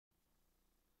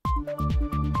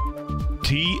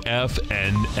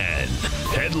TFNN.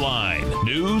 Headline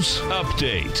News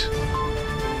Update.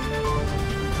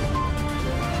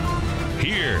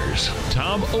 Here's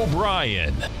Tom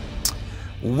O'Brien.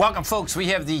 Welcome, folks. We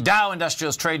have the Dow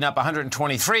Industrials trading up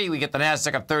 123. We get the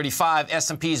Nasdaq up 35.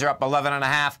 S&Ps are up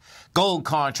 11.5. Gold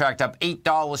contract up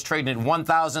 $8, trading at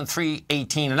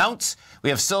 $1,318 an ounce.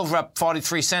 We have silver up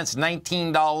 43 cents,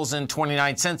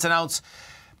 $19.29 an ounce.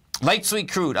 Light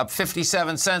sweet crude up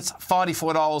 57 cents,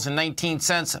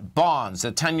 $44.19. Bonds,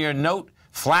 the 10-year note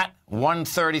flat,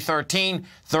 130.13.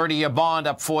 30-year bond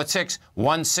up 4.6,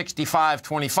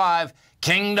 165.25.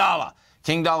 King dollar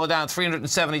down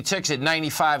 370 ticks at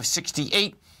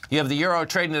 95.68. You have the euro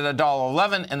trading at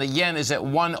 $1.11, and the yen is at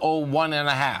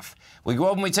 101.5. We go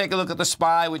over and we take a look at the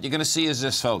SPY. What you're going to see is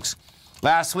this, folks.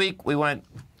 Last week we went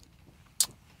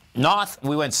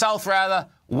south rather,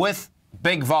 with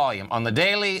big volume on the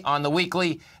daily, on the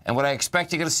weekly, and what I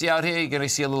expect you're going to see out here, you're going to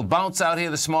see a little bounce out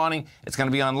here this morning. It's going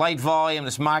to be on light volume.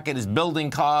 This market is building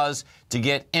cause to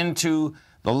get into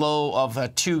the low of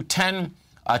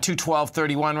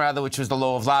 212.31 rather, which was the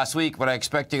low of last week. What I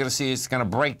expect you're going to see is it's going to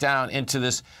break down into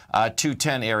this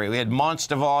 210 area. We had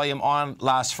monster volume on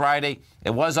last Friday.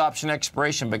 It was option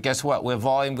expiration, but guess what? Where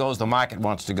volume goes, the market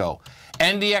wants to go.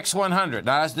 NDX 100.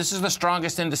 Now, this is the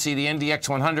strongest index, the NDX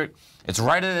 100. It's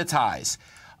right at its highs.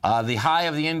 The high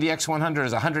of the NDX 100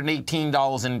 is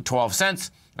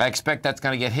 $118.12. I expect that's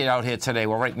going to get hit out here today.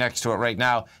 We're right next to it right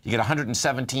now. You get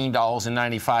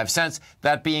 $117.95.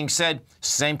 That being said,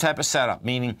 same type of setup,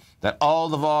 meaning that all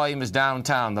the volume is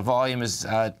downtown. The volume is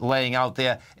laying out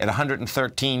there at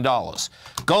 $113.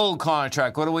 Gold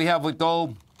contract. What do we have with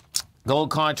gold?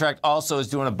 Gold contract also is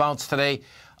doing a bounce today.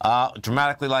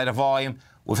 Dramatically lighter volume.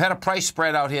 We've had a price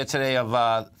spread out here today of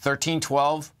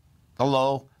 13.12, the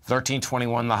low,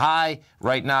 13.21, the high.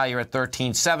 Right now, you're at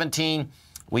 13.17.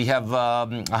 We have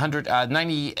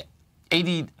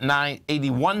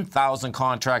 81,000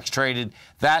 contracts traded.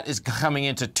 That is coming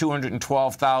into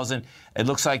 212,000. It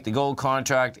looks like the gold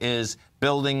contract is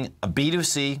building a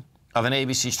B2C of an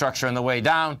ABC structure on the way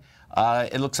down.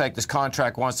 It looks like this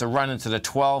contract wants to run into the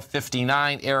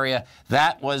 1259 area.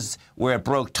 That was where it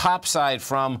broke topside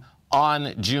from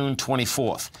on June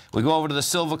 24th. We go over to the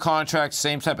silver contract,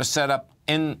 same type of setup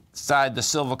inside the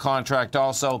silver contract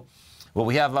also. What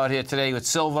we have out here today with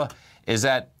silver is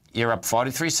that you're up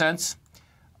 43 cents.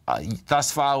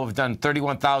 Thus far, we've done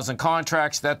 31,000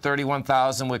 contracts. That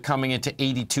 31,000, we're coming into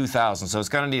 82,000. So it's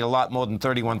going to need a lot more than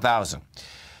 31,000.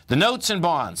 The notes and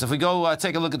bonds. If we go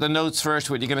take a look at the notes first,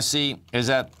 what you're going to see is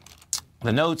that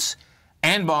the notes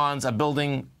and bonds are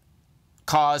building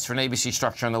cause for an ABC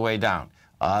structure on the way down.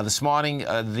 This morning,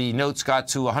 the notes got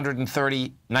to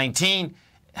 130.19.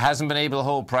 Hasn't been able to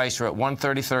hold price. We're at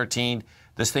 130.13.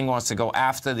 This thing wants to go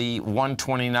after the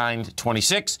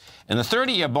 129.26. And the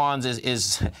 30-year bonds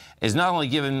is not only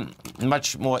giving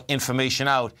much more information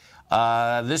out,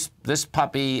 this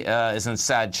puppy is in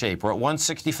sad shape. We're at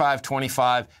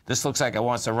 165.25. This looks like it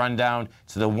wants to run down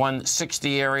to the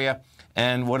 160 area.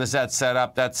 And what does that set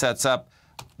up? That sets up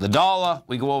the dollar.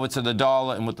 We go over to the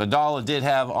dollar, and what the dollar did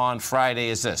have on Friday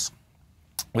is this.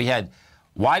 We had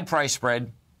wide price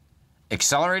spread,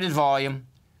 accelerated volume.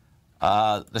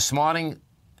 This morning,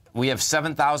 we have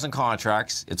 7,000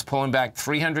 contracts. It's pulling back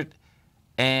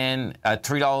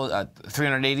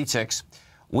 $380 ticks.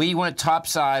 We went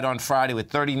topside on Friday with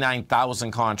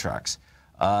 39,000 contracts.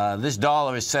 This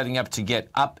dollar is setting up to get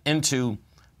up into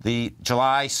the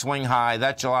July swing high.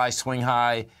 That July swing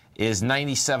high is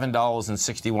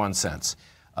 $97.61.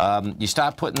 You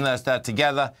start putting that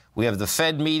together. We have the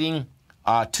Fed meeting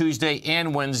Tuesday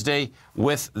and Wednesday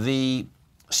with the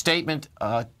statement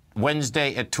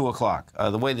Wednesday at 2 o'clock.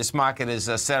 The way this market is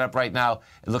set up right now,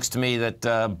 it looks to me that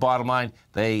bottom line,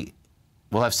 they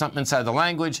will have something inside the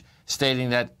language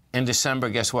stating that in December,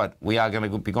 guess what? We are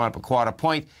going to be going up a quarter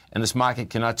point, and this market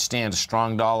cannot stand a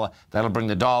strong dollar. That'll bring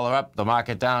the dollar up, the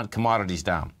market down, commodities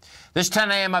down. This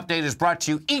 10 a.m. update is brought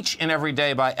to you each and every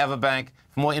day by Everbank.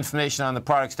 For more information on the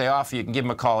products they offer, you can give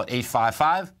them a call at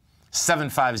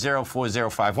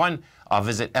 855-750-4051 or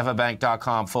visit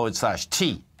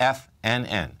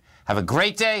everbank.com/TFNN. Have a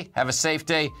great day. Have a safe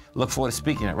day. Look forward to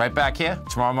speaking it right back here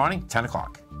tomorrow morning, 10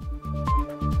 o'clock.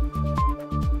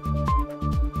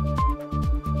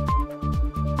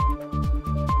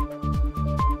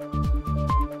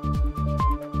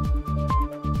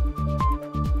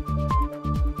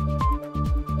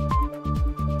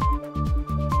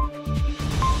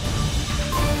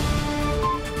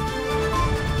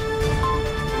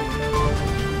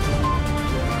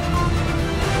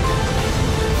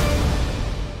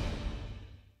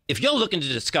 If you're looking to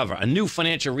discover a new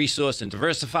financial resource and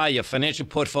diversify your financial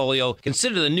portfolio,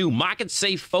 consider the new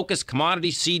market-safe focused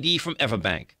commodity CD from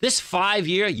Everbank. This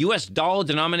 5-year U.S.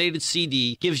 dollar-denominated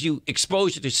CD gives you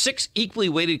exposure to 6 equally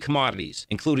weighted commodities,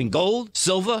 including gold,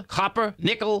 silver, copper,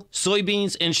 nickel,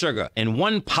 soybeans, and sugar, in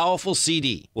one powerful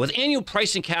CD. With annual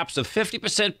pricing caps of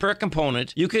 50% per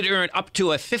component, you could earn up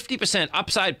to a 50%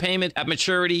 upside payment at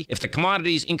maturity if the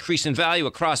commodities increase in value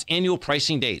across annual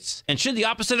pricing dates. And should the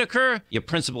opposite occur, your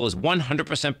principal is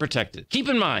 100% protected. Keep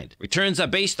in mind, returns are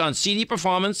based on CD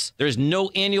performance. There is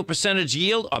no annual percentage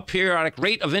yield or periodic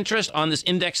rate of interest on this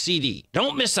index CD.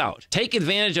 Don't miss out. Take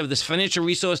advantage of this financial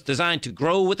resource designed to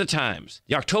grow with the times.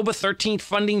 The October 13th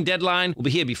funding deadline will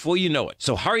be here before you know it.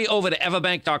 So hurry over to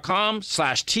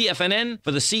everbank.com/TFNN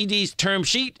for the CD's term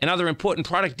sheet and other important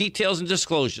product details and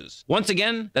disclosures. Once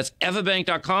again, that's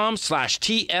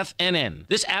everbank.com/TFNN.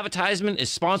 This advertisement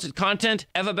is sponsored content.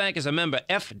 Everbank is a member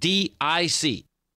FDIC.